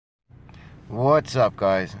What's up,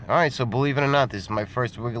 guys? Alright, so believe it or not, this is my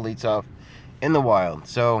first Wigglytuff in the wild.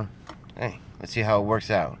 So, hey, let's see how it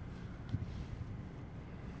works out.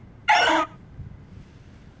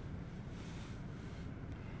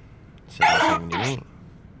 $7.78.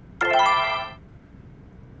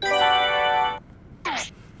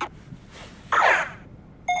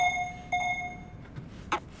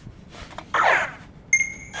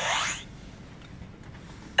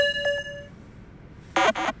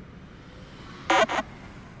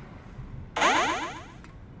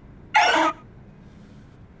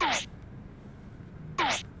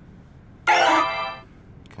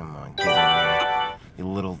 Come on, get in there. You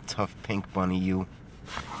little tough pink bunny, you.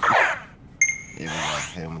 There we go.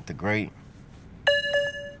 Hit him with the grate.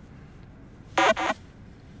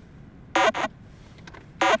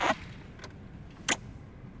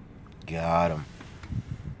 Got him.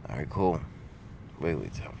 Alright, cool.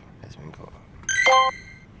 Wigglytuff has been called.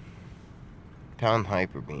 Pound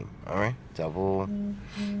Hyper Beam. Alright, double.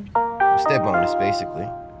 Step bonus, basically.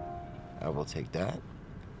 I will take that.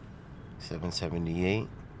 $7.78.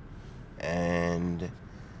 And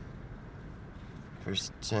for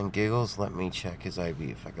some giggles, let me check his IV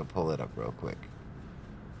if I can pull it up real quick.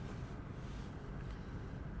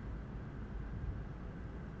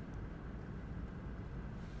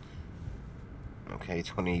 Okay,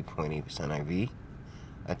 28.8% IV.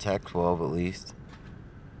 Attack 12 at least.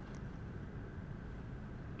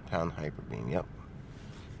 Pound Hyper Beam, yep.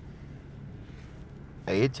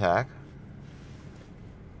 A attack.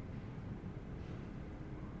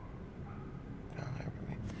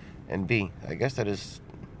 And B, I guess that is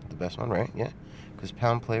the best one, right? Yeah, because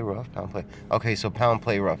Pound Play Rough, Pound Play. Okay, so Pound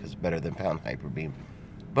Play Rough is better than Pound Hyper Beam,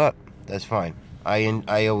 but that's fine.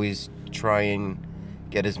 I always try and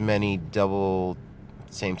get as many double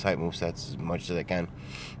same type movesets as much as I can.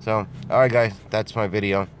 So, all right, guys, that's my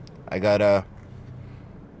video. I gotta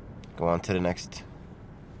go on to the next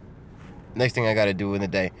thing I gotta do in the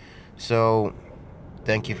day. So,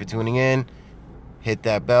 thank you for tuning in. Hit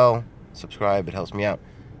that bell, subscribe. It helps me out.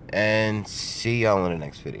 And see y'all in the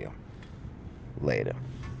next video. Later.